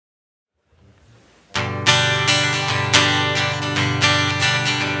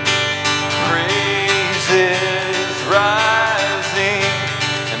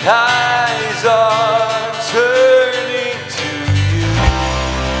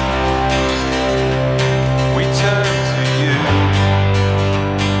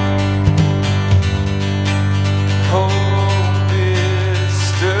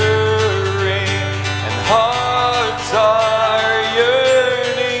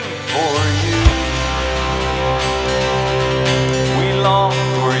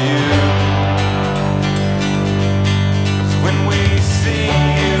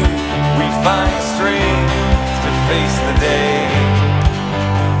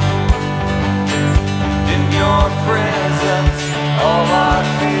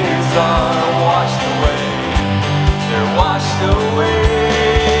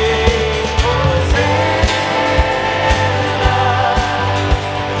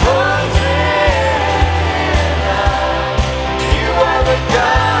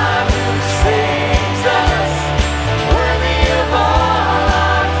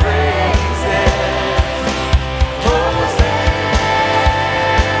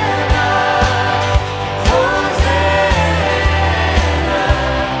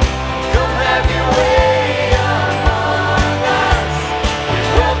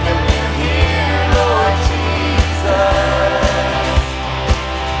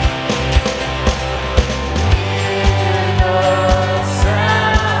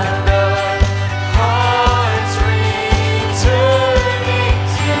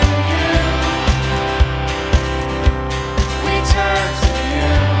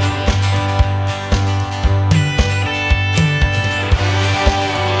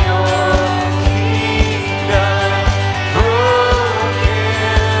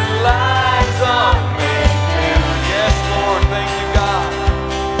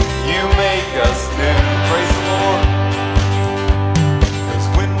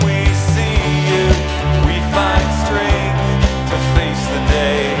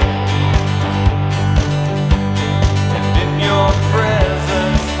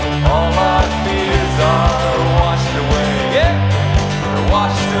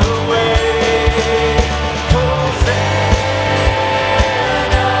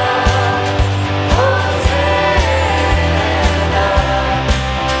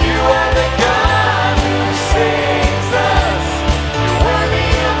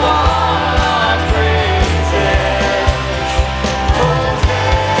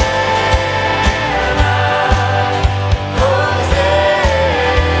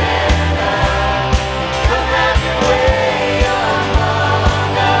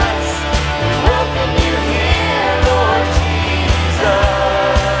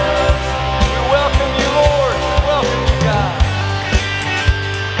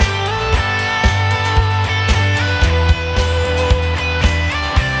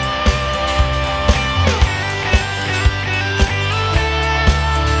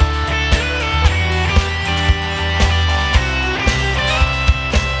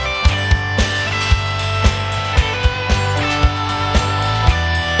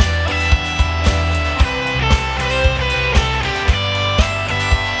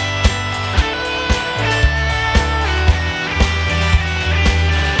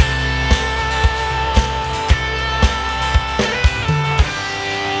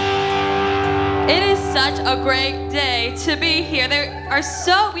a great day to be here.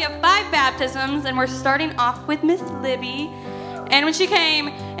 We have 5 baptisms, and we're starting off with Miss Libby. And when she came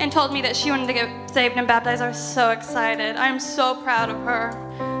and told me that she wanted to get saved and baptized, I was so excited. I'm so proud of her.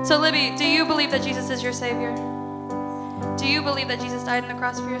 So Libby, do you believe that Jesus is your Savior? Do you believe that Jesus died on the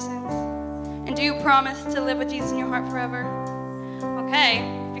cross for your sins? And do you promise to live with Jesus in your heart forever? Okay,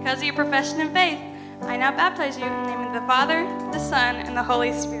 because of your profession and faith, I now baptize you in the name of the Father, the Son, and the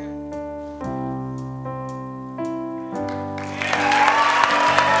Holy Spirit.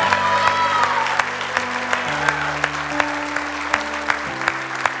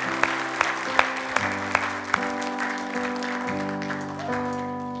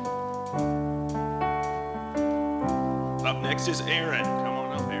 Up next is Aaron. Come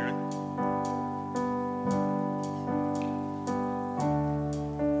on up, Aaron.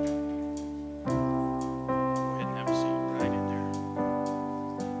 Go ahead and have a seat right in there.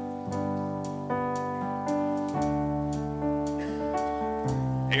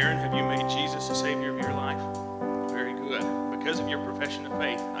 Aaron, have you made Jesus the Savior of your life? Very good. Because of your profession of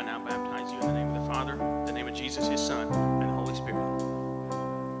faith, I now baptize you in the name of the Father, the name of Jesus, His Son, and the Holy Spirit.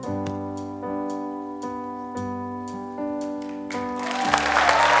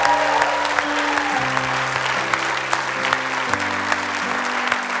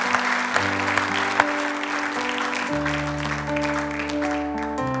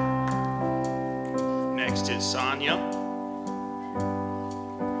 Next is Sonia.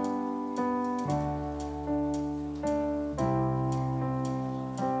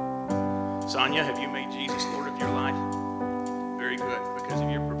 Sonia, have you made Jesus Lord of your life? Very good. Because of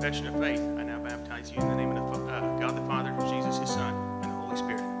your profession of faith, I now baptize you in the name of God the Father, Jesus His Son, and the Holy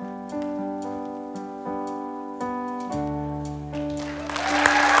Spirit.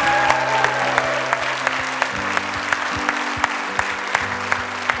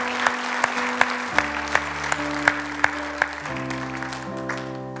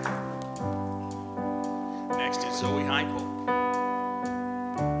 Next is Zoe Heipel.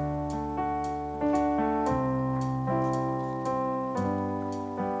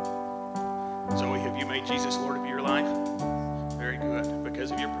 Zoe, have you made Jesus Lord of your life? Very good.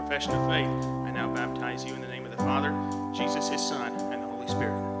 Because of your profession of faith, I now baptize you in the name of the Father, Jesus, His Son, and the Holy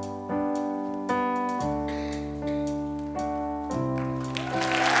Spirit.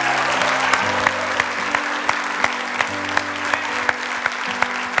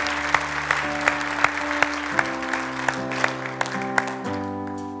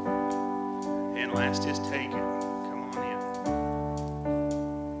 And last is Tegan. Come on in.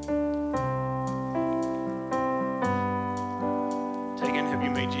 Tegan, have you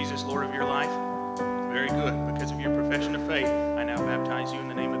made Jesus Lord of your life? Very good. Because of your profession of faith, I now baptize you in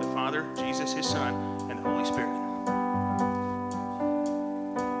the name of the Father, Jesus, His Son, and the Holy Spirit.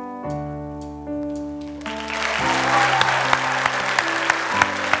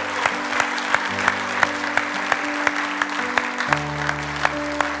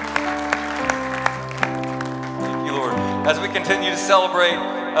 Thank you, Lord. As we continue to celebrate,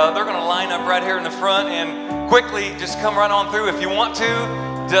 they're going to line up right here in the front and quickly just come right on through. If you want to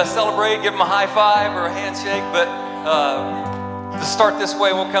celebrate, give them a high five or a handshake. But to start this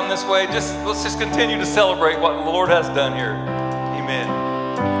way, we'll come this way. Let's just continue to celebrate what the Lord has done here. Amen.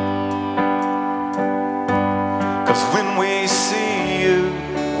 'Cause when we see you,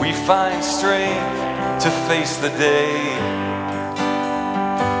 we find strength to face the day.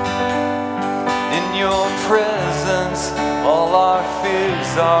 In your presence, all our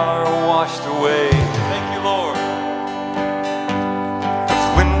fears are washed away. Thank you, Lord. 'Cause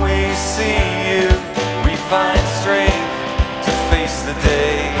when we see you, we find strength to face the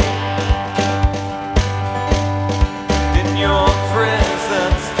day. In your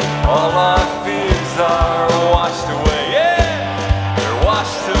presence, all our fears are washed away. Yeah, they're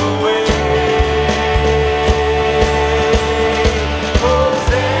washed away.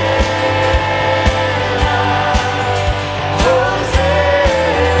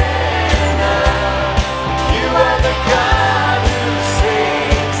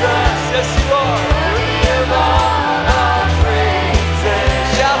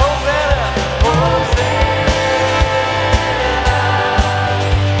 Shout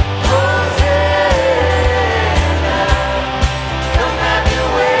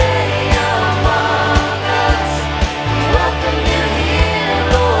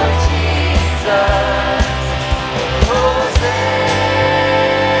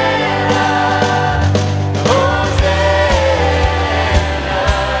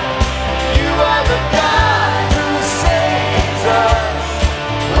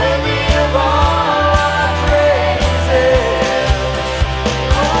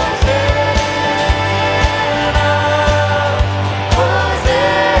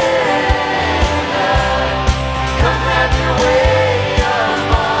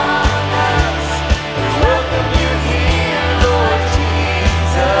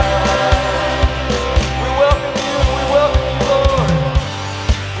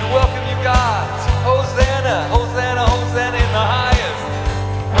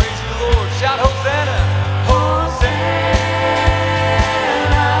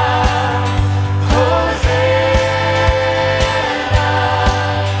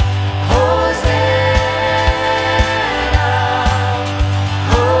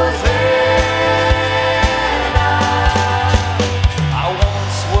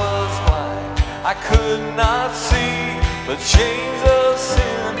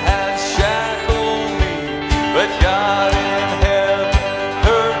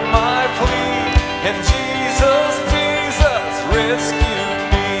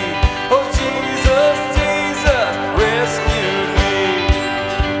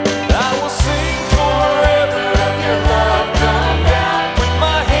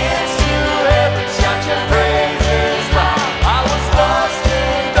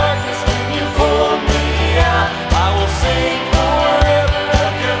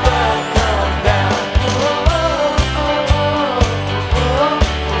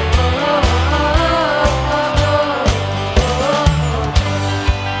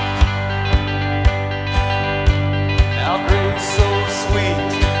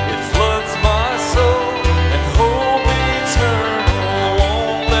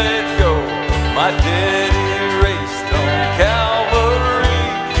my debt erased on Calvary.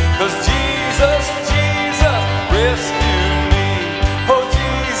 'Cause Jesus, Jesus rescued me. Oh,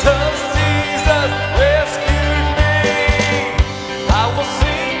 Jesus, Jesus rescued me. I will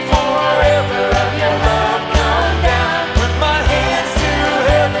sing forever of your love come down. With my hands to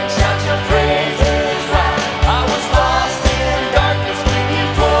heaven, shout your praises loud. I was lost in darkness when you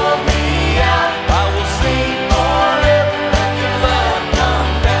pulled me out. I will sing forever of your love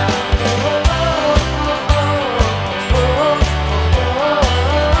come down.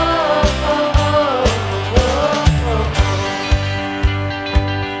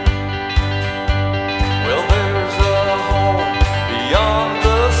 Well, there's a home beyond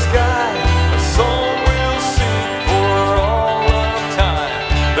the sky, a song we'll sing for all of time.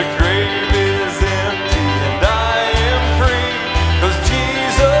 The grave is empty and I am free, 'cause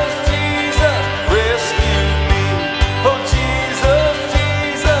Jesus, Jesus rescued me. Oh, Jesus,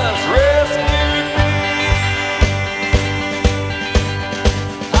 Jesus rescued me.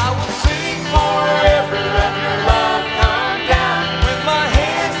 I will sing forever of your love come down. With my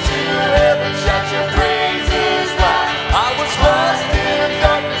hands to heaven, shout your praises loud. I was lost in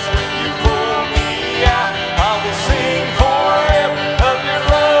darkness when you pulled me out. I will sing forever of your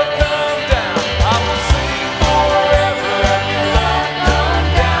love come down. I will sing forever of your love come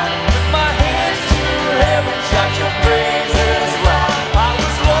down. With my hands to heaven, shout your praises loud. I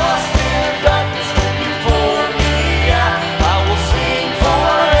was lost in darkness when you pulled me out. I will sing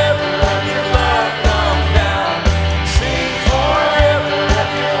forever of your love come down. Sing forever of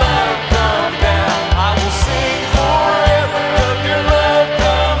your love come down. I will sing forever of your love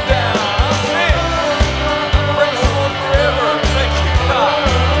come down. I'll sing. Praise the Lord forever. Thank you, God.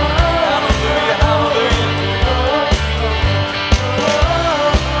 Hallelujah, hallelujah.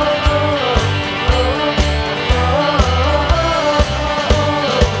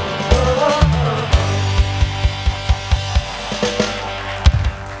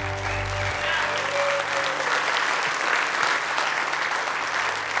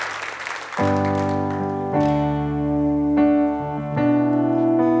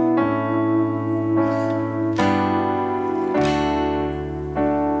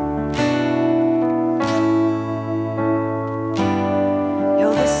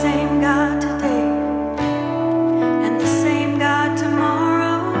 You're the same God today and the same God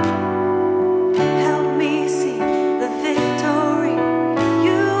tomorrow. Help me see the victory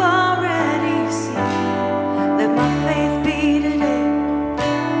you already see. Let my faith be today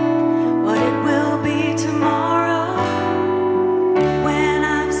what it will be tomorrow. When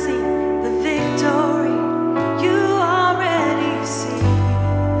I've seen the victory you already see.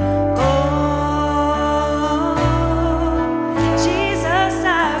 Oh, Jesus, I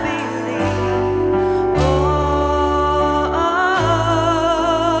believe. Oh,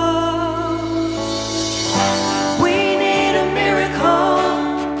 we need a miracle.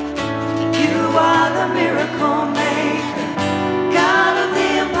 You are the miracle maker, God of the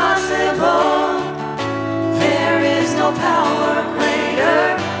impossible. There is no power greater,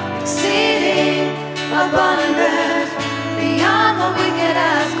 exceeding abundant, beyond what we could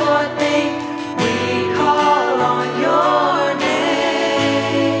ask or think. We call on your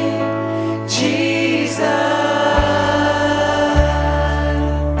name, Jesus.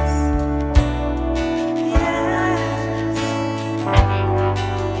 Yes.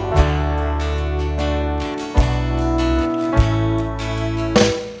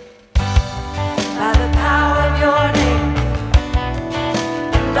 By the power of your name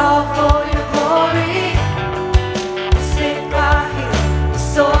and all for your glory, the sick are healed, the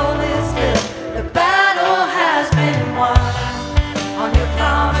soul is filled, the battle has been won. On your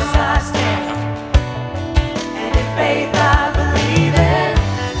promise I stand, and in faith I believe it,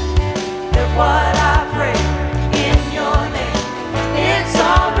 that what I pray in your name, it's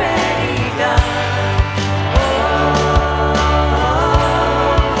already done. Oh,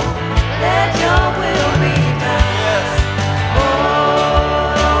 let your will be done. Yes. Oh,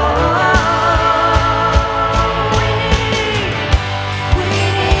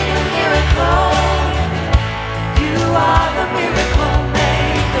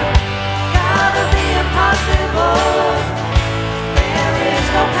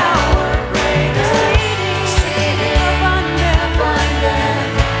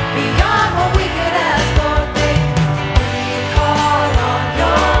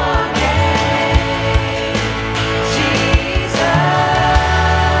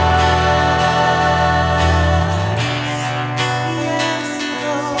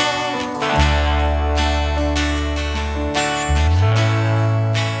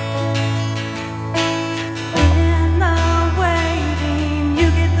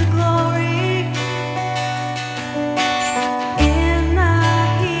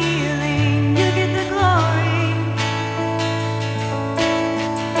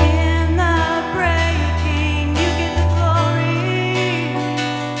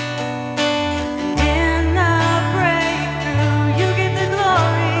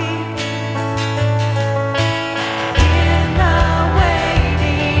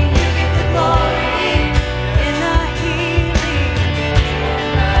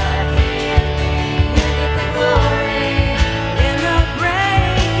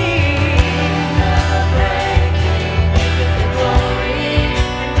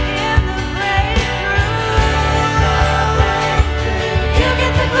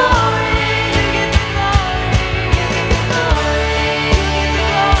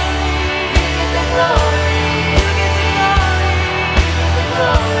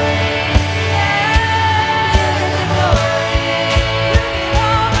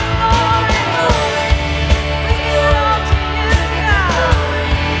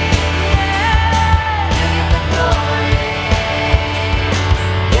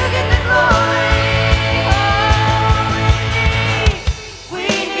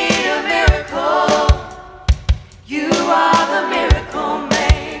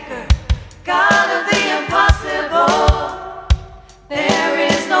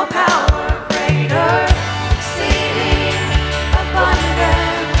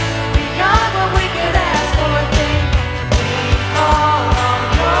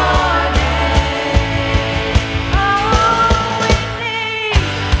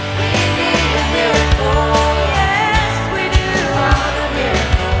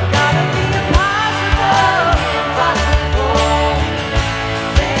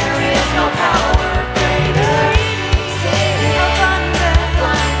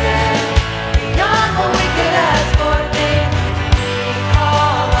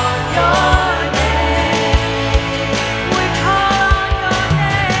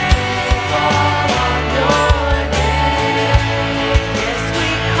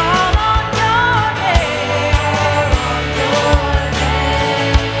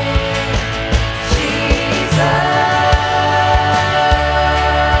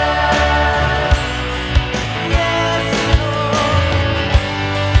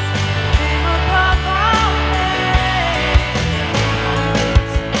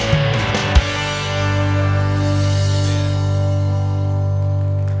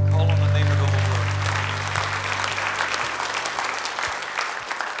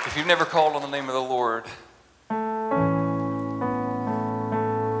 never called on the name of the Lord,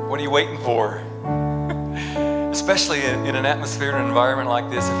 what are you waiting for? Especially in an atmosphere and an environment like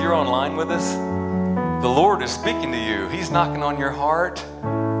this. If you're online with us, the Lord is speaking to you. He's knocking on your heart.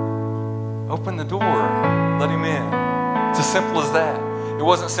 Open the door. Let him in. It's as simple as that. It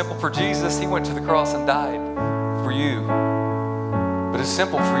wasn't simple for Jesus. He went to the cross and died for you. But it's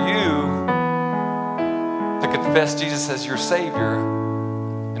simple for you to confess Jesus as your Savior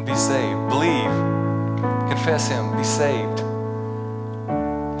and be saved. Believe, confess him, be saved.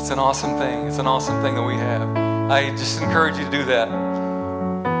 It's an awesome thing. It's an awesome thing that we have. I just encourage you to do that.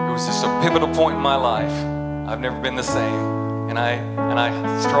 It was just a pivotal point in my life. I've never been the same. And I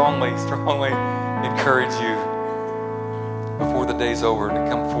strongly encourage you before the day's over to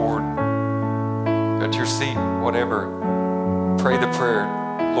come forward at your seat, whatever. Pray the prayer,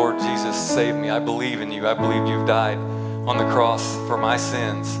 Lord Jesus, save me. I believe in you. I believe you've died on the cross for my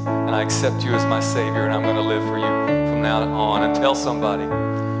sins. And I accept you as my Savior, and I'm going to live for you from now on. And tell somebody.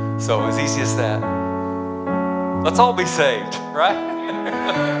 So as easy as that. Let's all be saved, right?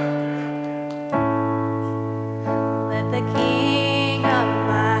 Let the King of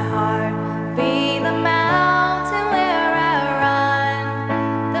my heart be the mountain where I run,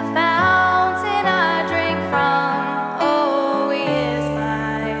 the fountain I drink from. Oh, he is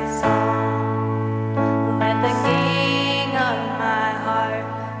my song. Let the King of my heart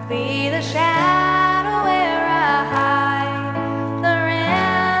be the shadow where I hide, the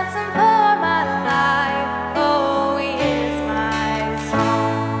ransom for my life. Oh, he is my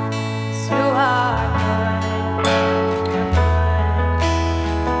song. 'Cause you are good, you're good.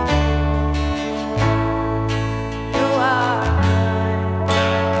 You are good,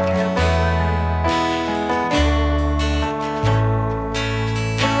 you're good.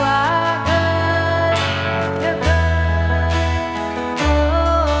 You are good, you're good.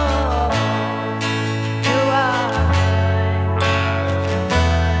 Oh, you are good,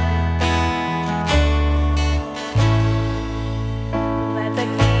 Let the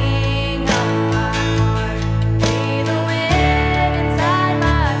King of my heart be the wind inside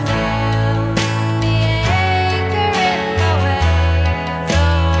my sails, the anchor in the waves.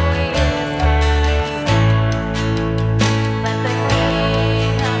 Oh, he is my song. Let the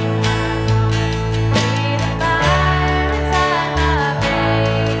King of my heart be the fire inside my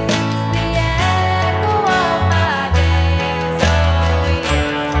veins, the echo of my days. Oh, he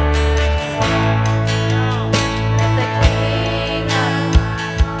is my song. Let the King of my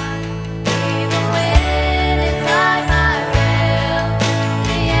heart be the wind inside my sails,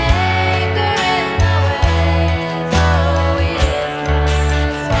 the anchor in the waves. Oh, he is my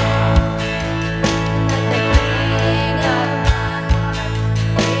song. Let the King of my heart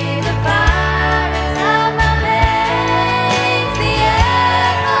be the fire inside my veins, the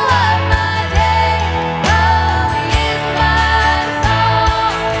echo of my days. Oh, he is my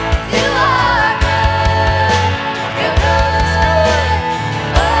song. You are good, you're good.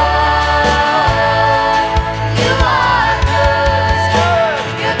 Oh, you are good,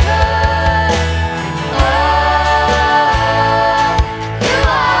 you're good. Oh, you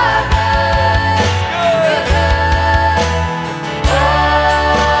are good, you're good. Oh,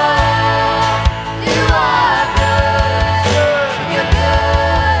 you are good, you're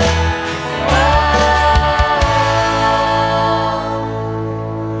good.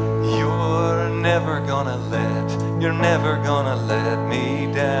 You're never gonna let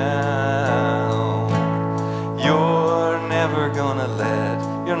me down. You're never gonna let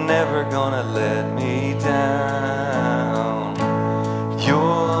me down.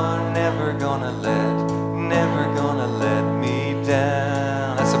 You're never gonna let me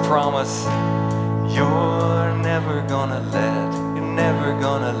down. That's a promise. You're never gonna let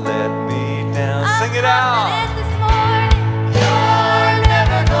me down. Sing it out. This morning, you're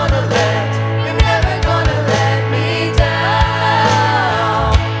never gonna let me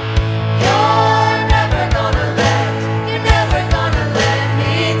down. You're never gonna let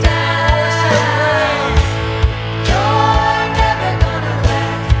me down. You're never gonna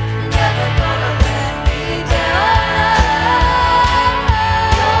let me down.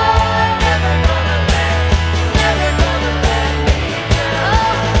 You're never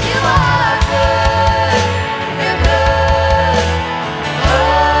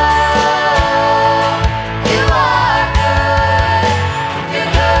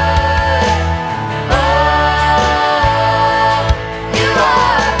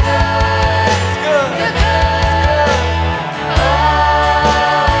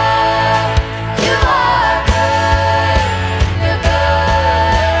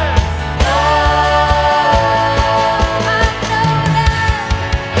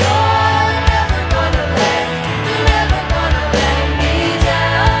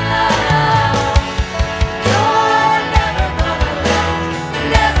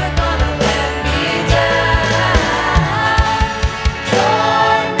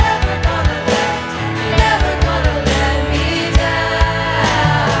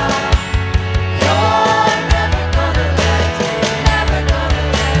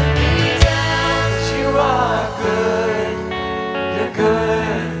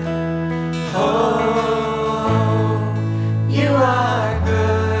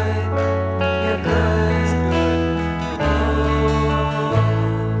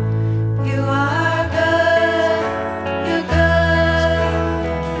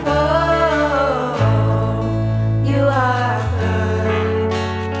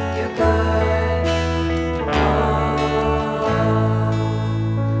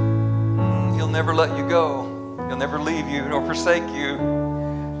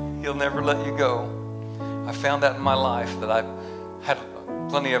never let you go. I found that in my life, that I've had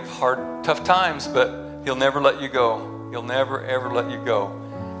plenty of hard, tough times, but He'll never let you go. He'll never, ever let you go.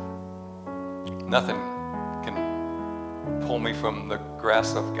 Nothing can pull me from the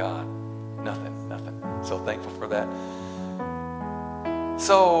grasp of God. Nothing. So thankful for that.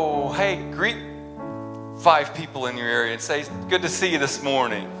 So, hey, greet 5 people in your area and say, good to see you this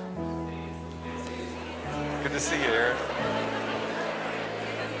morning. Good to see you, Aaron.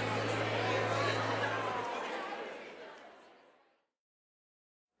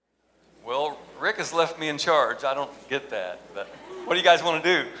 Well, Rick has left me in charge. I don't get that, but what do you guys want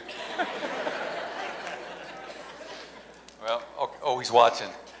to do? Well, oh, he's watching.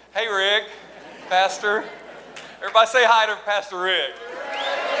 Hey, Rick, Pastor. Everybody say hi to Pastor Rick.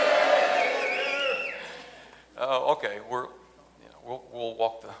 Oh, okay. We'll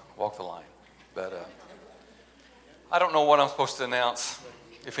walk the line, but I don't know what I'm supposed to announce,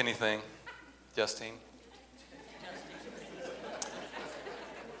 if anything. Justine.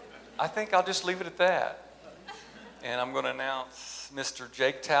 I think I'll just leave it at that. And I'm going to announce Mr.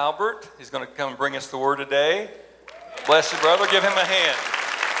 Jake Talbert. He's going to come and bring us the word today. Bless you, brother. Give him a hand.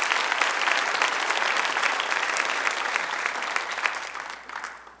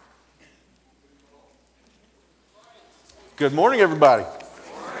 Good morning, everybody.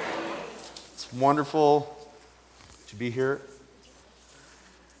 It's wonderful to be here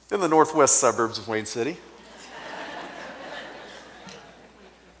in the northwest suburbs of Wayne City.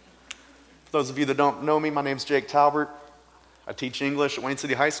 For those of you that don't know me, my name's Jake Talbert. I teach English at Wayne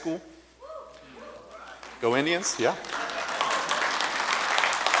City High School. Go Indians, yeah.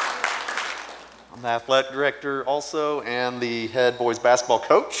 I'm the athletic director also and the head boys basketball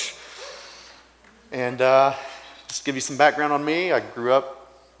coach. And just to give you some background on me, I grew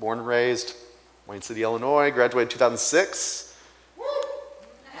up, born and raised, Wayne City, Illinois, graduated 2006.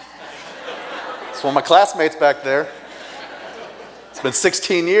 It's one of my classmates back there. It's been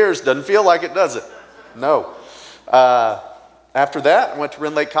 16 years, doesn't feel like it, does it? No. After that, I went to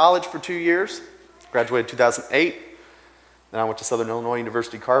Rend Lake College for 2 years, graduated 2008. Then I went to Southern Illinois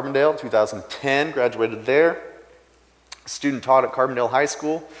University Carbondale, 2010, graduated there. Student taught at Carbondale High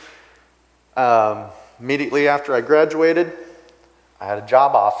School. Immediately after I graduated, I had a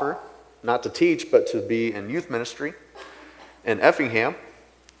job offer, not to teach, but to be in youth ministry in Effingham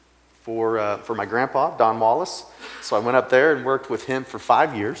for my grandpa, Don Wallace. So I went up there and worked with him for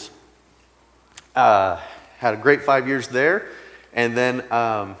 5 years. Had a great 5 years there, and then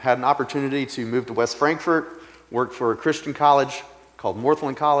had an opportunity to move to West Frankfort, worked for a Christian college called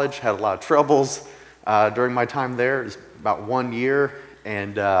Northland College, had a lot of troubles during my time there. It was about 1 year,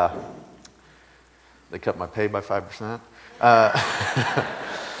 and they cut my pay by 5%.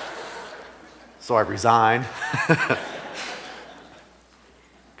 So I resigned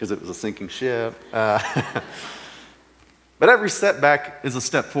because it was a sinking ship. But every setback is a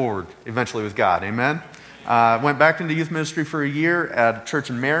step forward, eventually, with God. Amen? Went back into youth ministry for a year at a church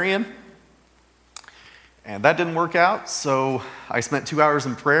in Marion. And that didn't work out, so I spent 2 hours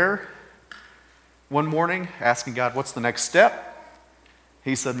in prayer one morning asking God, what's the next step?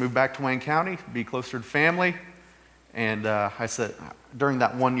 He said, move back to Wayne County, be closer to family. And I said, during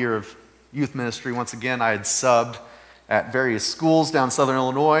that 1 year of youth ministry, once again, I had subbed at various schools down Southern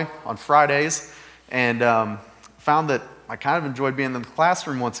Illinois on Fridays, and found that I kind of enjoyed being in the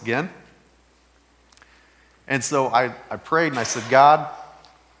classroom once again. And so I prayed and I said, God,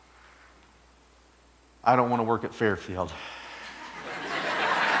 I don't want to work at Fairfield.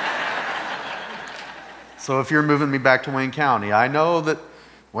 So if you're moving me back to Wayne County, I know that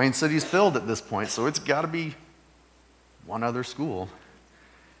Wayne City's filled at this point, so it's got to be one other school,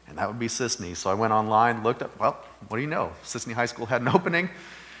 and that would be Sisney. So I went online, looked up, well, what do you know? Sisney High School had an opening.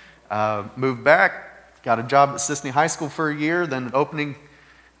 Moved back, got a job at Sisney High School for a year, then an opening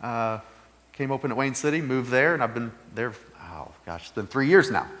came open at Wayne City, moved there, and I've been there, it's been 3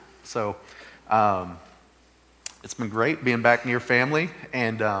 years now. So it's been great being back near family,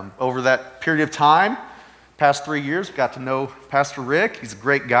 and over that period of time, past 3 years, got to know Pastor Rick. He's a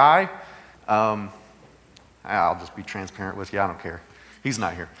great guy. I'll just be transparent with you. I don't care. He's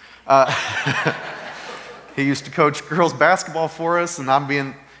not here. He used to coach girls basketball for us, and I'm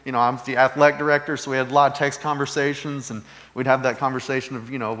the athletic director, so we had a lot of text conversations, and we'd have that conversation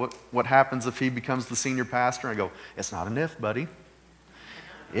of, what happens if he becomes the senior pastor. And I go, it's not an if, buddy.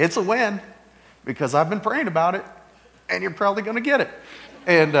 It's a when, because I've been praying about it, and you're probably going to get it.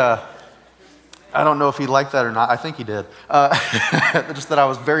 And I don't know if he liked that or not. I think he did. Just that I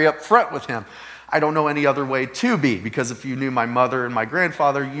was very upfront with him. I don't know any other way to be, because if you knew my mother and my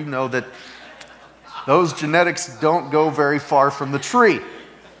grandfather, you know that those genetics don't go very far from the tree.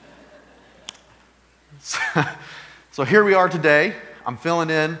 So here we are today. I'm filling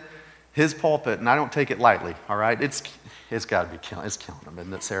in his pulpit, and I don't take it lightly, all right? It's got to be killing him,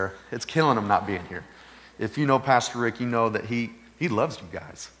 isn't it, Sarah? It's killing him not being here. If you know Pastor Rick, you know that he loves you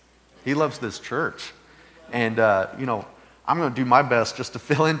guys. He loves this church. And, I'm going to do my best just to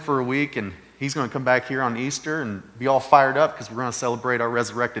fill in for a week, and he's going to come back here on Easter and be all fired up because we're going to celebrate our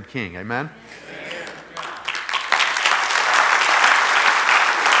resurrected King. Amen?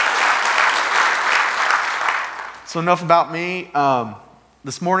 So enough about me.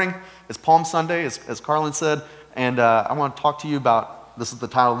 This morning is Palm Sunday, as Carlin said, and I want to talk to you about, this is the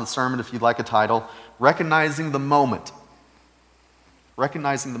title of the sermon if you'd like a title, Recognizing the Moment.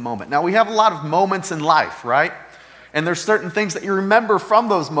 Recognizing the moment. Now, we have a lot of moments in life, right? And there's certain things that you remember from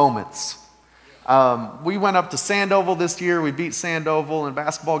those moments. We went up to Sandoval this year. We beat Sandoval in a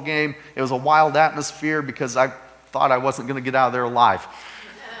basketball game. It was a wild atmosphere because I thought I wasn't going to get out of there alive.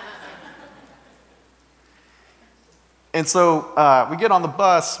 And so we get on the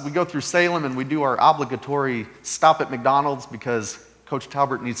bus, we go through Salem, and we do our obligatory stop at McDonald's because Coach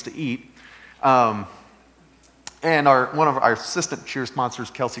Talbert needs to eat. And one of our assistant cheer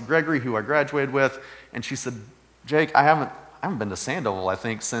sponsors, Kelsey Gregory, who I graduated with, and she said, Jake, I haven't been to Sandoval, I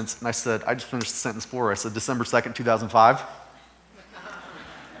think, since, and I said, I just finished the sentence for her. I said, December 2nd, 2005.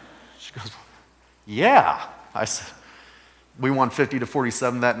 She goes, yeah. I said, we won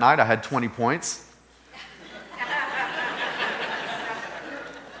 50-47 that night. I had 20 points.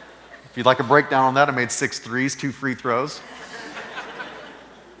 If you'd like a breakdown on that, I made 6 threes, 2 free throws.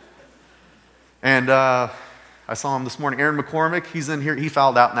 And I saw him this morning. Aaron McCormick, he's in here. He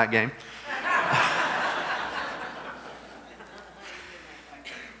fouled out in that game.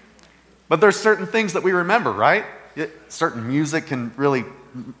 But there's certain things that we remember, right? Certain music can really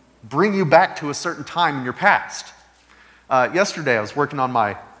bring you back to a certain time in your past. Yesterday, I was working on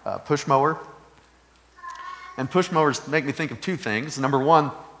my push mower. And push mowers make me think of 2 things. Number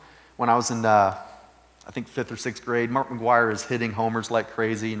one, when I was in, I think, 5th or 6th grade, Mark McGuire is hitting homers like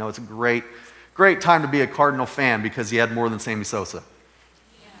crazy. You know, it's a great time to be a Cardinal fan because he had more than Sammy Sosa.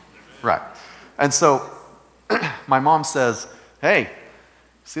 Yeah. Right. And so my mom says, hey,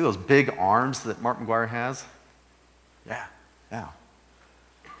 see those big arms that Mark McGuire has? Yeah.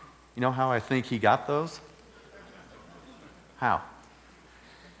 You know how I think he got those? How?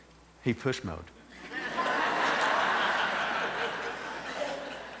 He push mowed.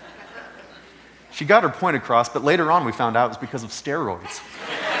 She got her point across, but later on we found out it was because of steroids.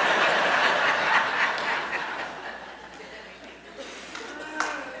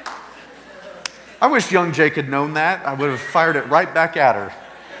 I wish young Jake had known that. I would have fired it right back at her.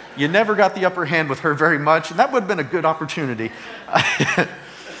 You never got the upper hand with her very much, and that would have been a good opportunity.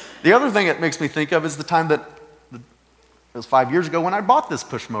 The other thing it makes me think of is the time that, it was 5 years ago when I bought this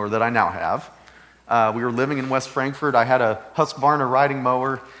push mower that I now have. We were living in West Frankfort. I had a Husqvarna riding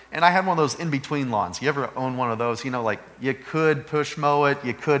mower, and I had one of those in-between lawns. You ever own one of those? You know, like you could push mow it,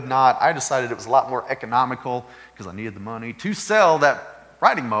 you could not. I decided it was a lot more economical because I needed the money to sell that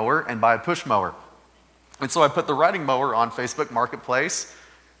riding mower and buy a push mower. And so I put the riding mower on Facebook Marketplace.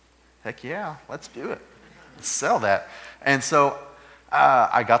 Heck yeah, let's do it. Let's sell that. And so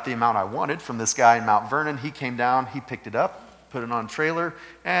I got the amount I wanted from this guy in Mount Vernon. He came down, he picked it up, put it on a trailer,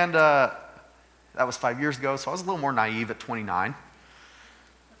 and that was 5 years ago, so I was a little more naive at 29.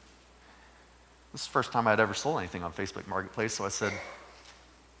 This is the first time I'd ever sold anything on Facebook Marketplace, so I said,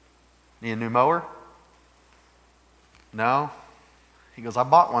 need a new mower? No? He goes, I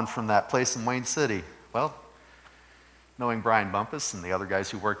bought one from that place in Wayne City. Well, knowing Brian Bumpus and the other guys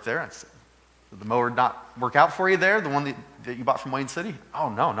who worked there, I said, did the mower not work out for you there, the one that you bought from Wayne City? Oh,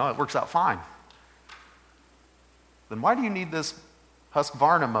 no, it works out fine. Then why do you need this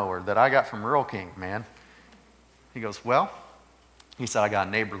Husqvarna mower that I got from Rural King, man? He goes, well, he said, I got a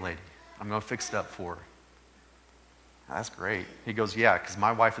neighbor lady. I'm going to fix it up for her. That's great. He goes, yeah, because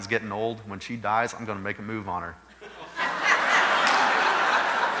my wife is getting old. When she dies, I'm going to make a move on her.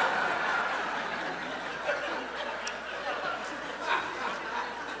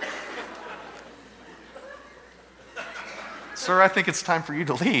 Sir, I think it's time for you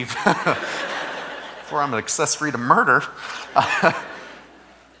to leave before I'm an accessory to murder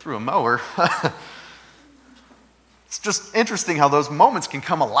through a mower. It's just interesting how those moments can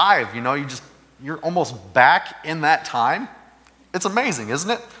come alive. You know, you're almost back in that time. It's amazing, isn't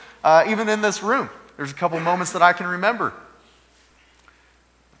it? Even in this room, there's a couple moments that I can remember.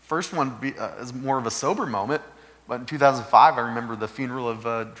 First one is more of a sober moment, but in 2005, I remember the funeral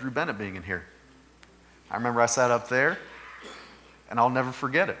of Drew Bennett being in here. I remember I sat up there, and I'll never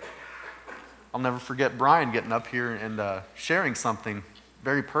forget it. I'll never forget Brian getting up here and sharing something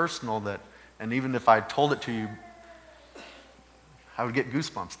very personal that And even if I told it to you, I would get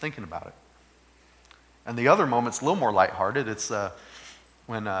goosebumps thinking about it. And the other moment's a little more lighthearted. It's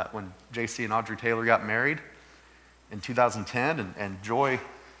when JC and Audrey Taylor got married in 2010, and Joy,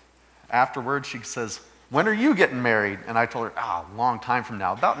 afterwards, she says, "When are you getting married?" And I told her, a long time from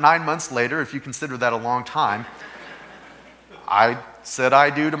now. About 9 months later, if you consider that a long time, I said I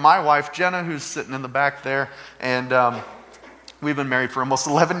do to my wife, Jenna, who's sitting in the back there, and we've been married for almost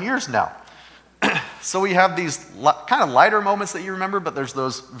 11 years now. So we have these kind of lighter moments that you remember, but there's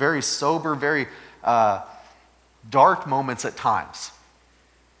those very sober, very dark moments at times.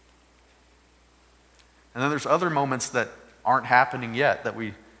 And then there's other moments that aren't happening yet that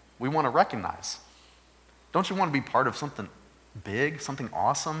we want to recognize. Don't you want to be part of something big, something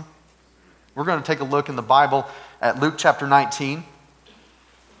awesome? We're going to take a look in the Bible at Luke chapter 19.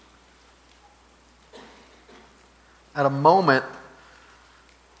 At a moment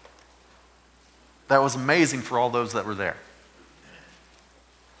that was amazing for all those that were there.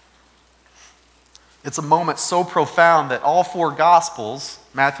 It's a moment so profound that all four Gospels,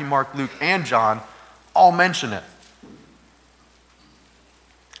 Matthew, Mark, Luke, and John, all mention it.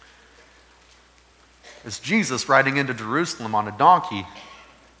 It's Jesus riding into Jerusalem on a donkey,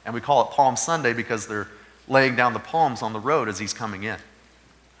 and we call it Palm Sunday because they're laying down the palms on the road as he's coming in.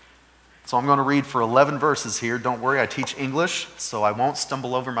 So I'm going to read for 11 verses here. Don't worry, I teach English, so I won't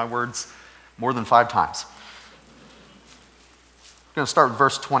stumble over my words more than 5 times. I'm going to start with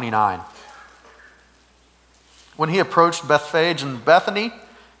verse 29. When he approached Bethphage and Bethany,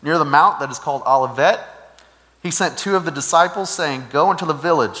 near the mount that is called Olivet, he sent 2 of the disciples, saying, "Go into the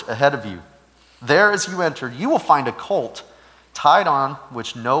village ahead of you. There, as you enter, you will find a colt tied on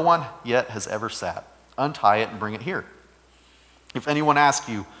which no one yet has ever sat. Untie it and bring it here. If anyone asks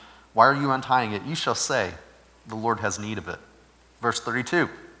you, 'Why are you untying it?' you shall say, 'The Lord has need of it.'" Verse 32.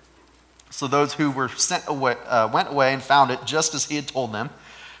 So those who were sent away went away and found it just as he had told them.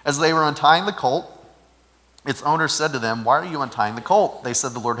 As they were untying the colt, its owner said to them, "Why are you untying the colt?" They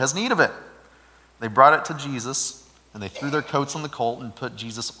said, "The Lord has need of it." They brought it to Jesus, and they threw their coats on the colt and put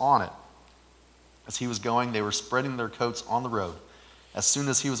Jesus on it. As he was going, they were spreading their coats on the road. As soon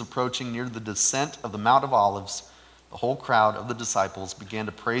as he was approaching near the descent of the Mount of Olives, the whole crowd of the disciples began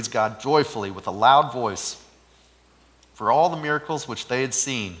to praise God joyfully with a loud voice for all the miracles which they had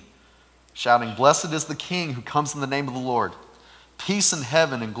seen, shouting, "Blessed is the King who comes in the name of the Lord. Peace in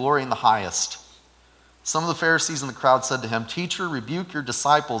heaven and glory in the highest." Some of the Pharisees in the crowd said to him, "Teacher, rebuke your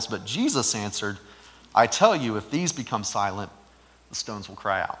disciples." But Jesus answered, "I tell you, if these become silent, the stones will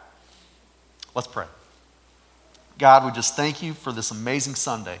cry out." Let's pray. God, we just thank you for this amazing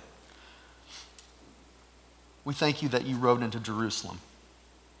Sunday. We thank you that you rode into Jerusalem,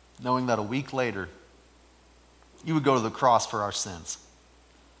 knowing that a week later, you would go to the cross for our sins.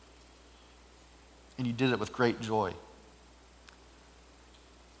 And you did it with great joy.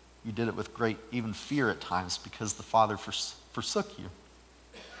 You did it with great, even fear at times, because the Father forsook you.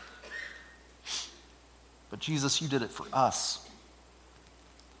 But Jesus, you did it for us.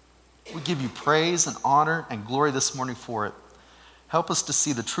 We give you praise and honor and glory this morning for it. Help us to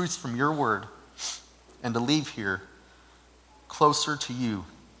see the truths from your word and to leave here closer to you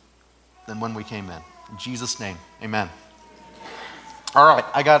than when we came in. In Jesus' name, amen. All right,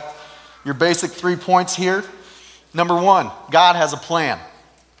 I got your basic 3 points here. Number 1, God has a plan.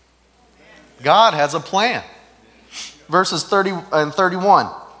 God has a plan. Verses 30 and 31.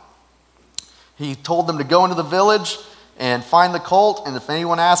 He told them to go into the village and find the colt, and if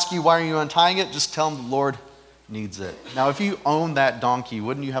anyone asks you, "Why are you untying it?" just tell them the Lord needs it. Now, if you own that donkey,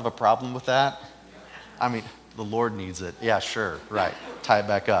 wouldn't you have a problem with that? I mean, the Lord needs it. Yeah, sure, right. Tie it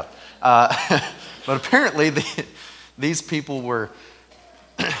back up. But apparently, these people were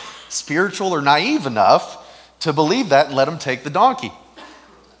spiritual or naive enough to believe that and let him take the donkey.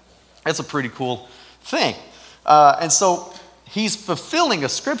 That's a pretty cool thing. And so he's fulfilling a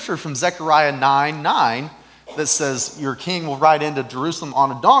scripture from Zechariah 9:9 that says your king will ride into Jerusalem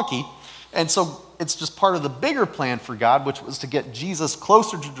on a donkey. And so it's just part of the bigger plan for God, which was to get Jesus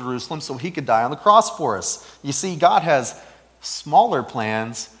closer to Jerusalem so he could die on the cross for us. You see, God has smaller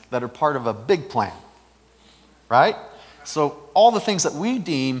plans that are part of a big plan, right? So all the things that we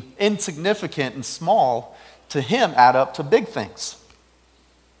deem insignificant and small to him add up to big things.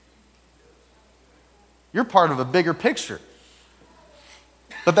 You're part of a bigger picture.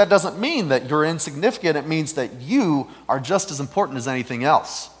 But that doesn't mean that you're insignificant. It means that you are just as important as anything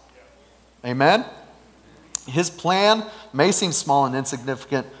else. Amen? His plan may seem small and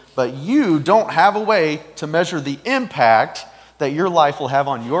insignificant, but you don't have a way to measure the impact that your life will have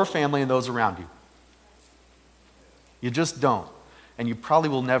on your family and those around you. You just don't. And you probably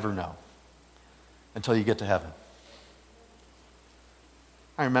will never know. until you get to heaven.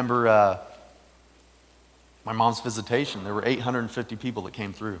 I remember my mom's visitation. There were 850 people that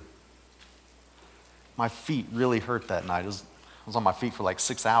came through. My feet really hurt that night. I was on my feet for like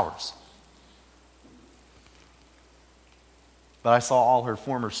 6 hours. But I saw all her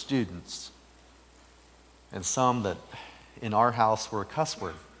former students and some that in our house were a cuss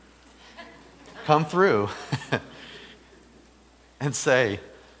word come through and say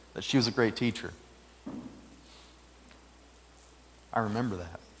that she was a great teacher. I remember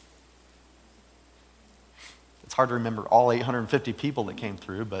that. It's hard to remember all 850 people that came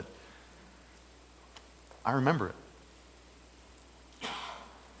through, but I remember it.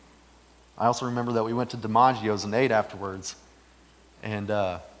 I also remember that we went to DiMaggio's and ate afterwards. And,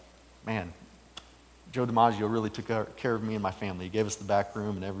 man, Joe DiMaggio really took care of me and my family. He gave us the back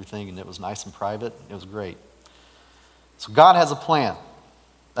room and everything, and it was nice and private. It was great. So God has a plan.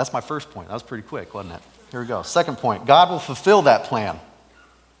 That's my first point. That was pretty quick, wasn't it? Here we go. Second point, God will fulfill that plan.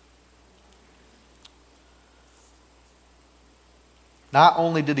 Not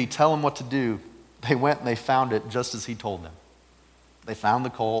only did he tell them what to do, they went and they found it just as he told them. They found the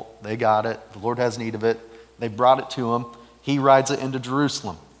colt. They got it. The Lord has need of it. They brought it to him. He rides it into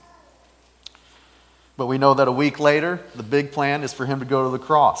Jerusalem. But we know that a week later, the big plan is for him to go to the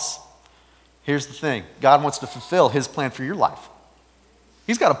cross. Here's the thing. God wants to fulfill his plan for your life.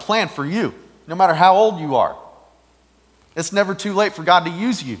 He's got a plan for you, no matter how old you are. It's never too late for God to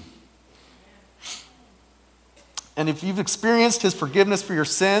use you. And if you've experienced his forgiveness for your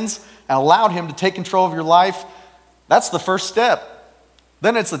sins and allowed him to take control of your life, that's the first step.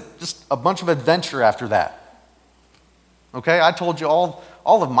 Then it's just a bunch of adventure after that. Okay, I told you all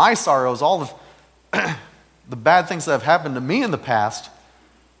of my sorrows, all of the bad things that have happened to me in the past.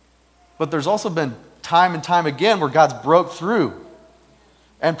 But there's also been time and time again where God's broke through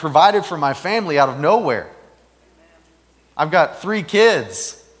and provided for my family out of nowhere. I've got 3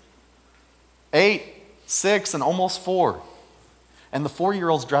 kids, 8, 6, and almost 4. And the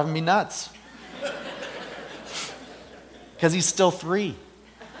 4-year-old's driving me nuts. Because he's still 3.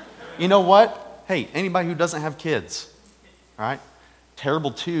 You know what? Hey, anybody who doesn't have kids, all right?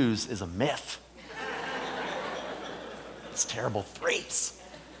 Terrible 2s is a myth. It's terrible 3s.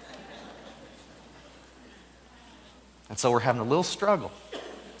 And so we're having a little struggle.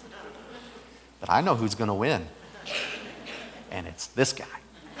 But I know who's going to win. And it's this guy.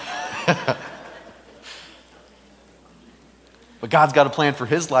 But God's got a plan for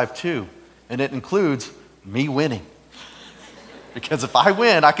his life too. And it includes me winning. Because if I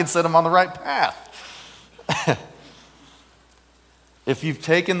win, I can set him on the right path. If you've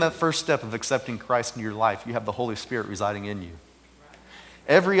taken that first step of accepting Christ into your life, you have the Holy Spirit residing in you.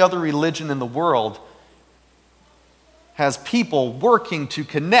 Every other religion in the world has people working to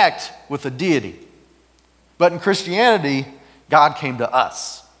connect with a deity. But in Christianity, God came to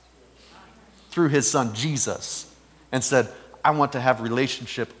us through his son Jesus and said, I want to have a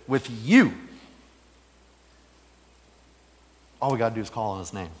relationship with you. All we got to do is call on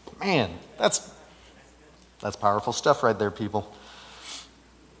his name. Man, that's powerful stuff right there, people.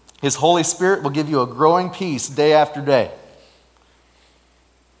 His Holy Spirit will give you a growing peace day after day.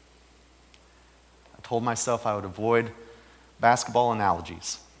 I told myself I would avoid basketball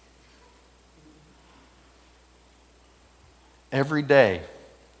analogies. Every day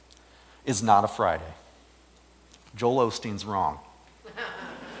is not a Friday. Joel Osteen's wrong.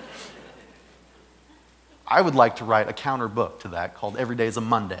 I would like to write a counter book to that called Every Day is a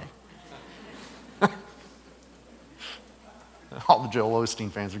Monday. All the Joel Osteen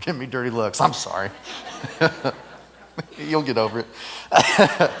fans are giving me dirty looks. I'm sorry. You'll get over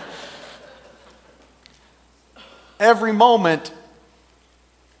it. Every moment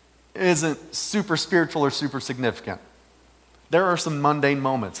isn't super spiritual or super significant. There are some mundane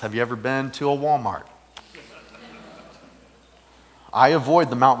moments. Have you ever been to a Walmart? I avoid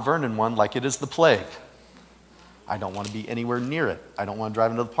the Mount Vernon one like it is the plague. I don't want to be anywhere near it. I don't want to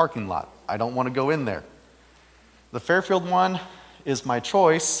drive into the parking lot. I don't want to go in there. The Fairfield one is my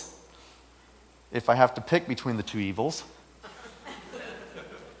choice if I have to pick between the two evils.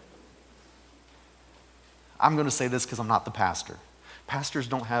 I'm going to say this because I'm not the pastor. Pastors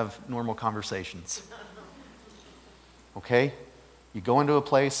don't have normal conversations. Okay? You go into a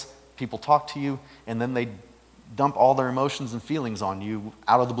place, people talk to you, and then they dump all their emotions and feelings on you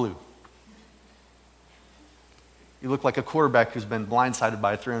out of the blue. You look like a quarterback who's been blindsided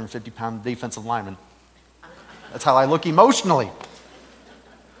by a 350-pound defensive lineman. That's how I look emotionally.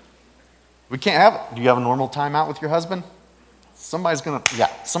 We can't have it. Do you have a normal time out with your husband? Somebody's gonna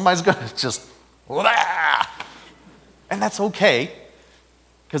just, and that's okay,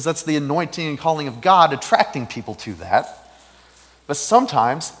 because that's the anointing and calling of God attracting people to that. But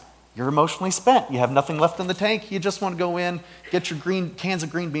sometimes you're emotionally spent. You have nothing left in the tank. You just want to go in, get your cans of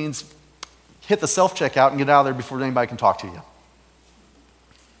green beans, hit the self-checkout, and get out of there before anybody can talk to you.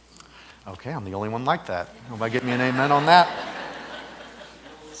 Okay, I'm the only one like that. Nobody get me an amen on that? I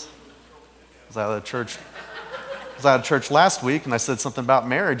was out of church last week, and I said something about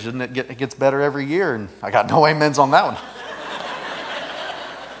marriage, and it gets better every year, and I got no amens on that one.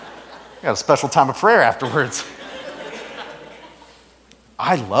 I got a special time of prayer afterwards.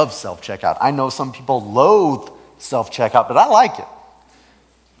 I love self-checkout. I know some people loathe self-checkout, but I like it.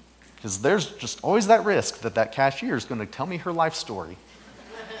 Because there's just always that risk that cashier is going to tell me her life story.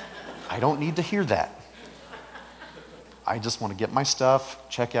 I don't need to hear that. I just want to get my stuff,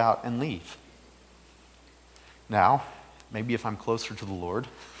 check out, and leave. Now, maybe if I'm closer to the Lord,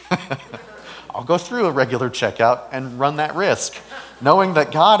 I'll go through a regular checkout and run that risk, knowing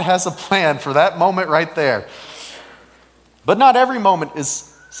that God has a plan for that moment right there. But not every moment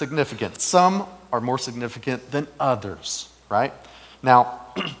is significant. Some are more significant than others, right? Now,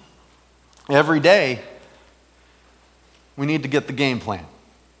 every day, we need to get the game plan.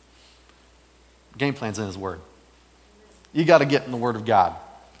 Game plan's in His Word. You got to get in the Word of God.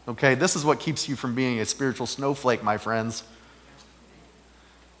 Okay, this is what keeps you from being a spiritual snowflake, my friends.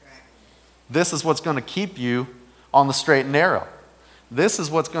 This is what's going to keep you on the straight and narrow. This is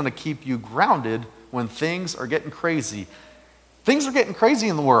what's going to keep you grounded when things are getting crazy. Things are getting crazy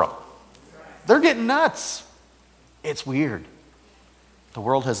in the world. They're getting nuts. It's weird. The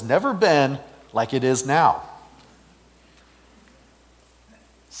world has never been like it is now.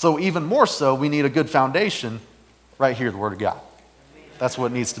 So even more so, we need a good foundation right here, the Word of God. That's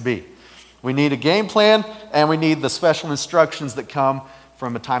what it needs to be. We need a game plan, and we need the special instructions that come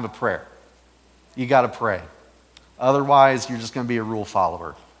from a time of prayer. You got to pray. Otherwise, you're just going to be a rule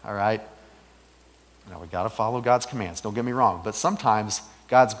follower, all right? Now, we got to follow God's commands. Don't get me wrong. But sometimes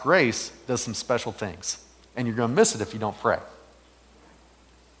God's grace does some special things, and you're going to miss it if you don't pray.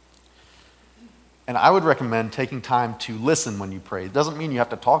 And I would recommend taking time to listen when you pray. It doesn't mean you have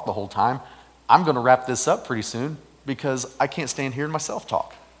to talk the whole time. I'm going to wrap this up pretty soon because I can't stand hearing myself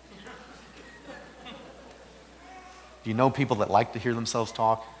talk. Do you know people that like to hear themselves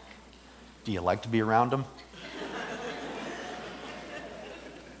talk? Do you like to be around them?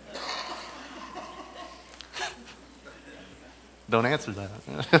 Don't answer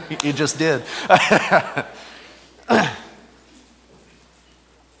that. You just did.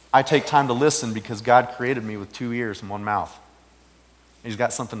 I take time to listen because God created me with 2 ears and 1 mouth. He's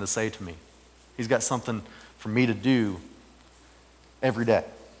got something to say to me. He's got something for me to do every day.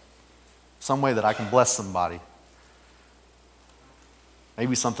 Some way that I can bless somebody.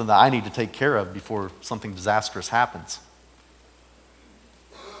 Maybe something that I need to take care of before something disastrous happens.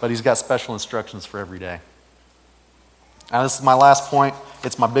 But He's got special instructions for every day. Now, this is my last point.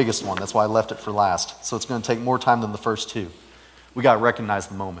 It's my biggest one. That's why I left it for last. So it's going to take more time than the first 2. We got to recognize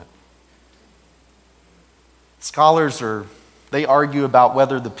the moment. Scholars they argue about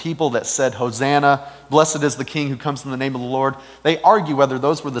whether the people that said, Hosanna, blessed is the King who comes in the name of the Lord, they argue whether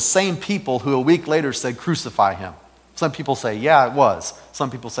those were the same people who a week later said, crucify Him. Some people say, yeah, it was. Some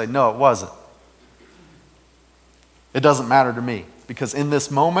people say, no, it wasn't. It doesn't matter to me, because in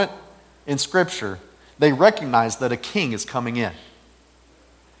this moment, in Scripture, they recognize that a king is coming in.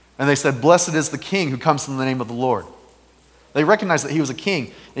 And they said, blessed is the King who comes in the name of the Lord. They recognized that He was a king.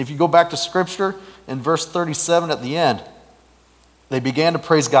 And if you go back to Scripture, in verse 37 at the end, they began to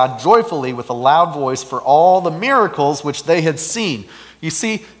praise God joyfully with a loud voice for all the miracles which they had seen. You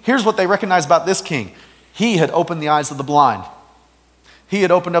see, here's what they recognized about this king. He had opened the eyes of the blind. He had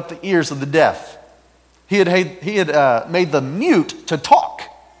opened up the ears of the deaf. He had made the mute to talk.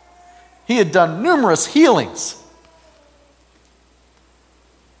 He had done numerous healings.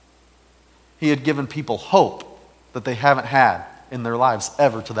 He had given people hope that they haven't had in their lives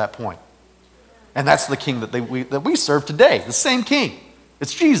ever to that point. And that's the king that we serve today, the same king.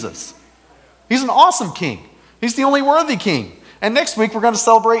 It's Jesus. He's an awesome king. He's the only worthy king. And next week we're going to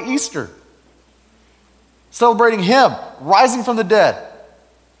celebrate Easter. Celebrating Him rising from the dead,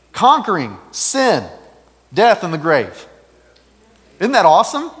 conquering sin, death, and the grave. Isn't that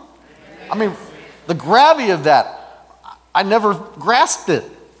awesome? I mean, the gravity of that, I never grasped it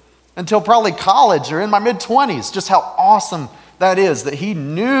until probably college or in my mid-20s, just how awesome that is, that He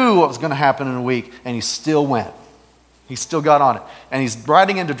knew what was going to happen in a week, and He still went. He still got on it. And He's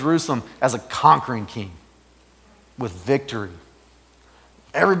riding into Jerusalem as a conquering king with victory.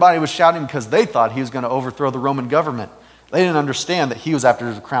 Everybody was shouting because they thought He was going to overthrow the Roman government. They didn't understand that He was after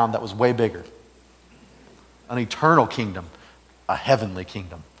a crown that was way bigger. An eternal kingdom, a heavenly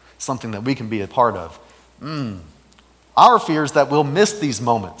kingdom, something that we can be a part of. Our fear is that we'll miss these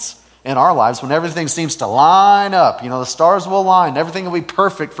moments in our lives when everything seems to line up. The stars will align. Everything will be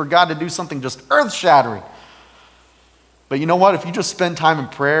perfect for God to do something just earth-shattering. But you know what? If you just spend time in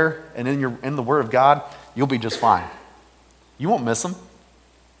prayer and in the Word of God, you'll be just fine. You won't miss them.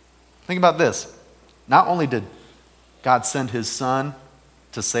 Think about this. Not only did God send his Son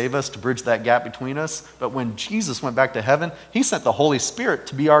to save us, to bridge that gap between us, but when Jesus went back to heaven, he sent the Holy Spirit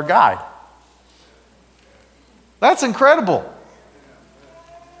to be our guide. That's incredible.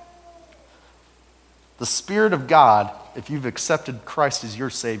 The Spirit of God, if you've accepted Christ as your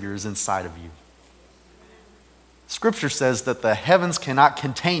Savior, is inside of you. Scripture says that the heavens cannot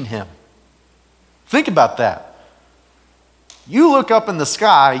contain him. Think about that. You look up in the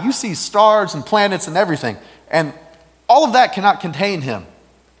sky, you see stars and planets and everything, and all of that cannot contain him.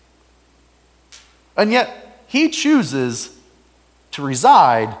 And yet, he chooses to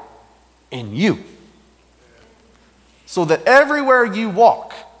reside in you. So that everywhere you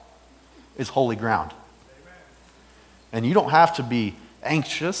walk is holy ground. And you don't have to be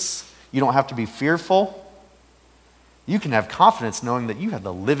anxious. You don't have to be fearful. You can have confidence knowing that you have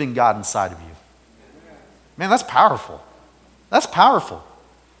the living God inside of you. Man, that's powerful. That's powerful.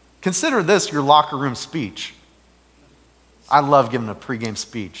 Consider this your locker room speech. I love giving a pregame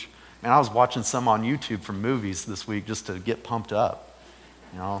speech. Man, I was watching some on YouTube from movies this week just to get pumped up.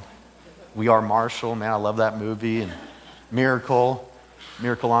 We Are Marshall, man, I love that movie. And Miracle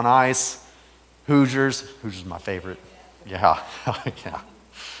on Ice, Hoosiers is my favorite. Yeah, yeah.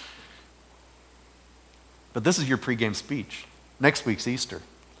 But this is your pregame speech. Next week's Easter.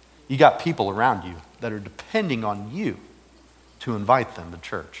 You got people around you that are depending on you to invite them to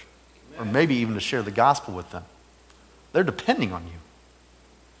church, or maybe even to share the gospel with them. They're depending on you.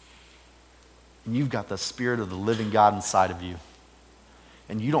 And you've got the Spirit of the living God inside of you.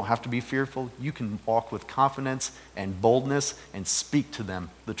 And you don't have to be fearful. You can walk with confidence and boldness and speak to them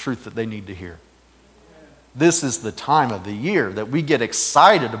the truth that they need to hear. This is the time of the year that we get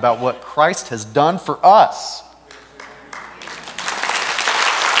excited about what Christ has done for us.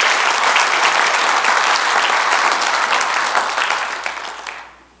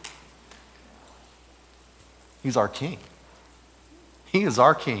 He's our King. He is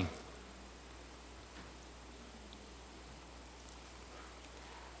our King.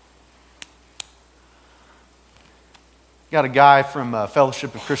 Got a guy from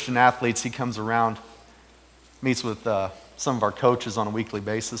Fellowship of Christian Athletes. He comes around, meets with some of our coaches on a weekly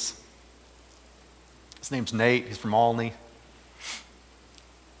basis. His name's Nate. He's from Alney.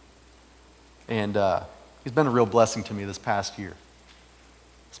 And he's been a real blessing to me this past year,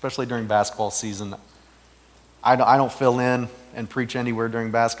 especially during basketball season. I don't fill in and preach anywhere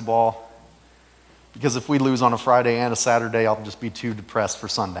during basketball because if we lose on a Friday and a Saturday, I'll just be too depressed for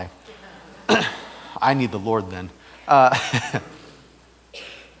Sunday. I need the Lord then. I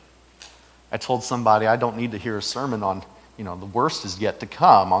told somebody I don't need to hear a sermon on, the worst is yet to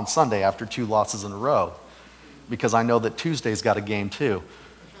come on Sunday after 2 losses in a row because I know that Tuesday's got a game too,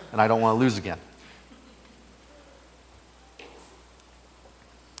 and I don't want to lose again.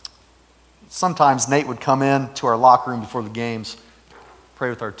 Sometimes Nate would come in to our locker room before the games, pray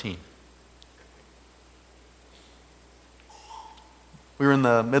with our team. We were in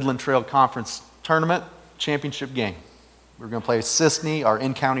the Midland Trail Conference tournament, championship game. We were going to play Sisney, our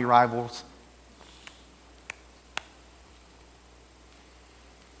in-county rivals.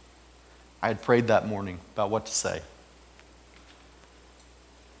 I had prayed that morning about what to say.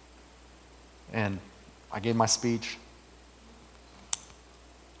 And I gave my speech.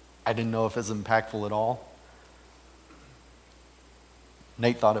 I didn't know if it was impactful at all.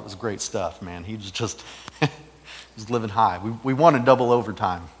 Nate thought it was great stuff, man. He was just he was living high. We won in double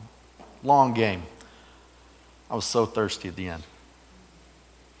overtime. Long game. I was so thirsty at the end.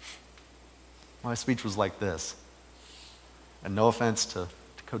 My speech was like this. And no offense to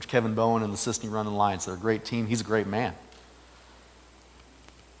Coach Kevin Bowen and the Sisney Running Lions. They're a great team. He's a great man.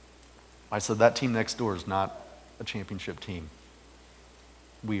 I said, that team next door is not a championship team.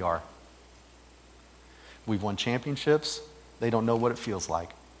 We are. We've won championships. They don't know what it feels like.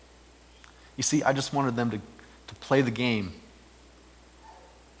 You see, I just wanted them to play the game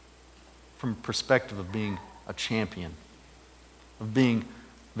from a perspective of being a champion, of being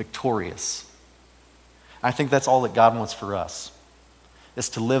victorious. I think that's all that God wants for us, is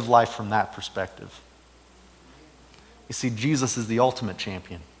to live life from that perspective. You see, Jesus is the ultimate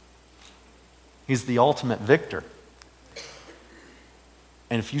champion. He's the ultimate victor.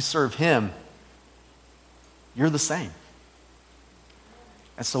 And if you serve him, you're the same.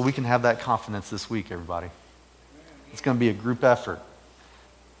 And so we can have that confidence this week, everybody. It's going to be a group effort.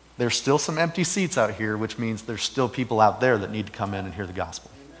 There's still some empty seats out here, which means there's still people out there that need to come in and hear the gospel.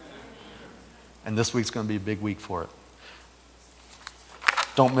 And this week's going to be a big week for it.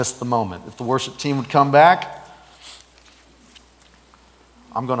 Don't miss the moment. If the worship team would come back,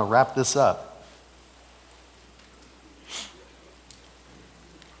 I'm going to wrap this up.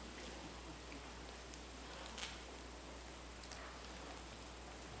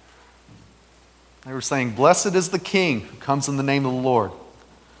 They were saying, "Blessed is the King who comes in the name of the Lord."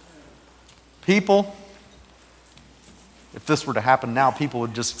 People, if this were to happen now, people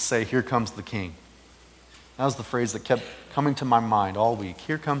would just say, "Here comes the King." That was the phrase that kept coming to my mind all week.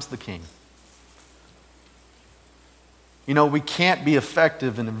 Here comes the King. You know, we can't be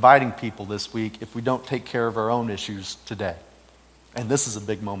effective in inviting people this week if we don't take care of our own issues today. And this is a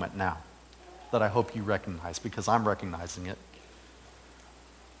big moment now that I hope you recognize, because I'm recognizing it.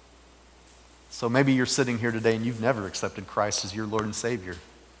 So maybe you're sitting here today and you've never accepted Christ as your Lord and Savior.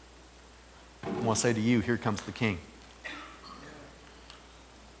 I want to say to you, here comes the King.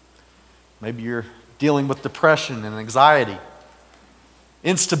 Maybe you're dealing with depression and anxiety,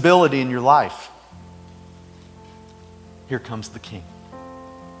 instability in your life. Here comes the King.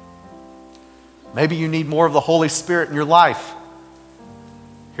 Maybe you need more of the Holy Spirit in your life.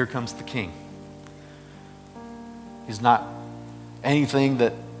 Here comes the King. He's not anything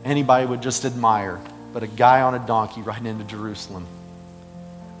that anybody would just admire, but a guy on a donkey riding into Jerusalem.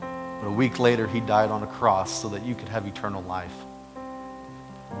 But a week later, he died on a cross so that you could have eternal life.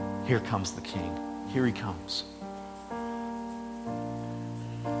 Here comes the King. Here he comes.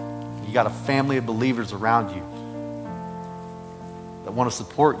 You got a family of believers around you that want to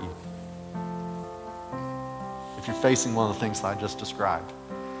support you if you're facing one of the things that I just described.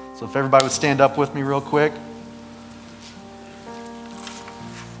 So if everybody would stand up with me real quick.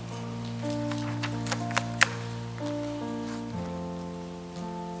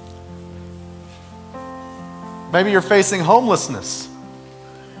 Maybe you're facing homelessness.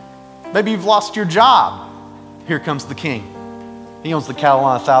 Maybe you've lost your job. Here comes the King. He owns the cattle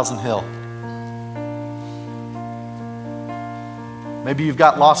on 1,000 Hill. Maybe you've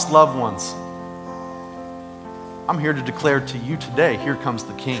got lost loved ones. I'm here to declare to you today, here comes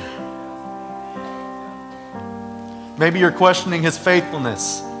the King. Maybe you're questioning his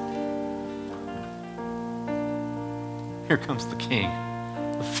faithfulness. Here comes the King,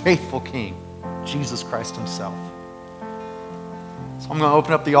 the faithful King, Jesus Christ himself. So I'm going to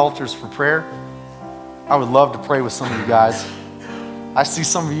open up the altars for prayer. I would love to pray with some of you guys. I see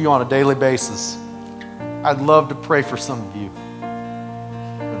some of you on a daily basis. I'd love to pray for some of you.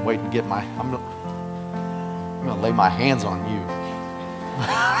 I've been waiting to get I'm going to lay my hands on you.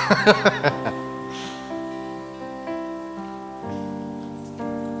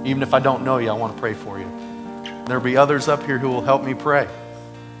 Even if I don't know you, I want to pray for you. There'll be others up here who will help me pray.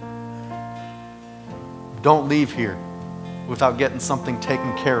 Don't leave here without getting something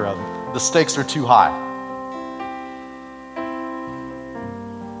taken care of. The stakes are too high.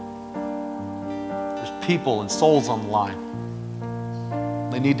 There's people and souls on the line.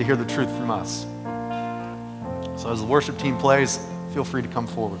 They need to hear the truth from us. So as the worship team plays, feel free to come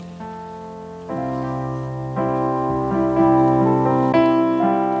forward.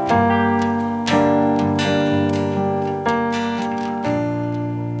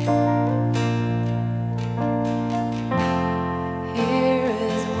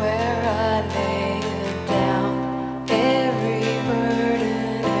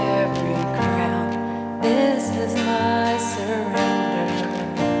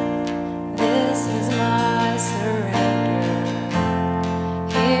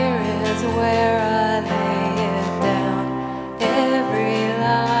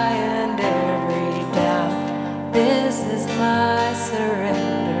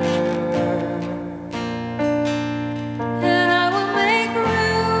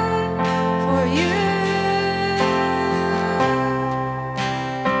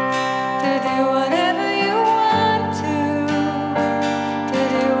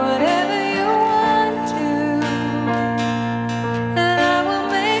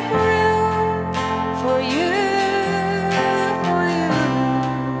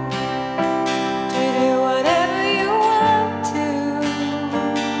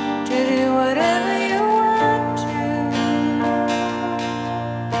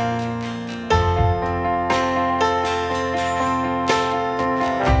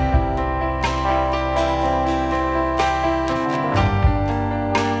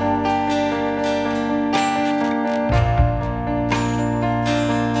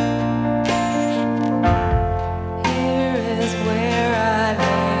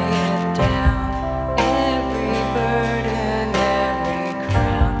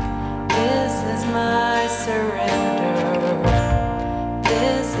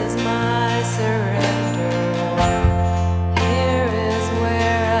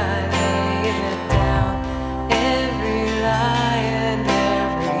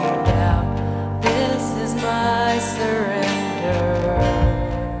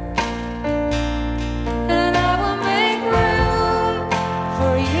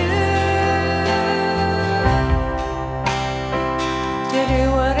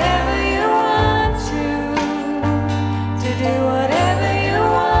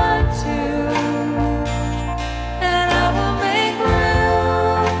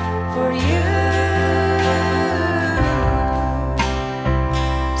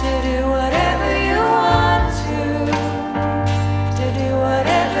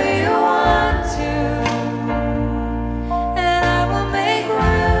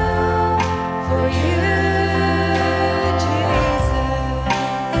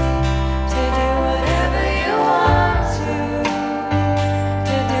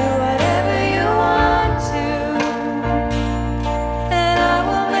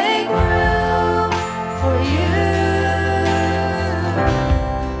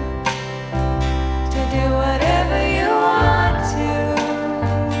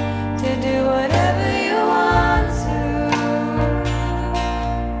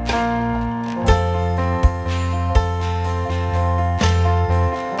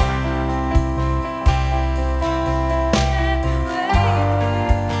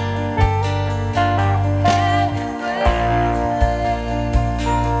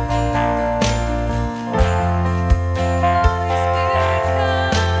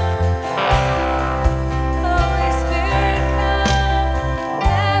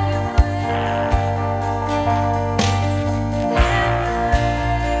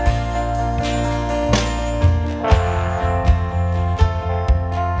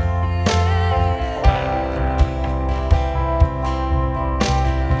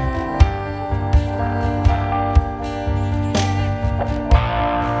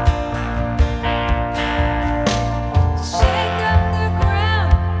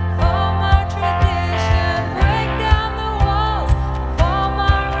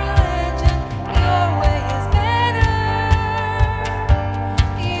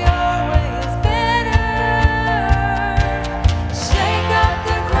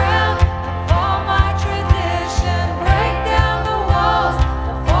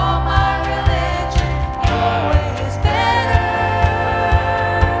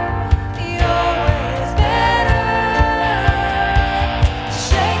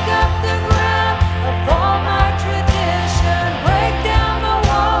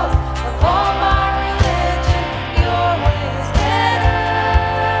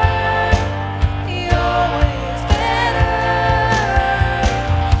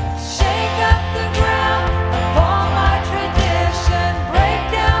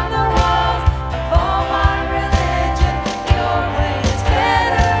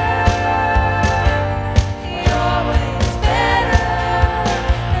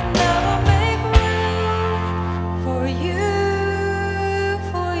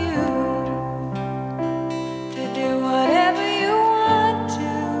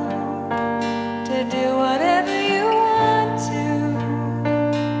 do what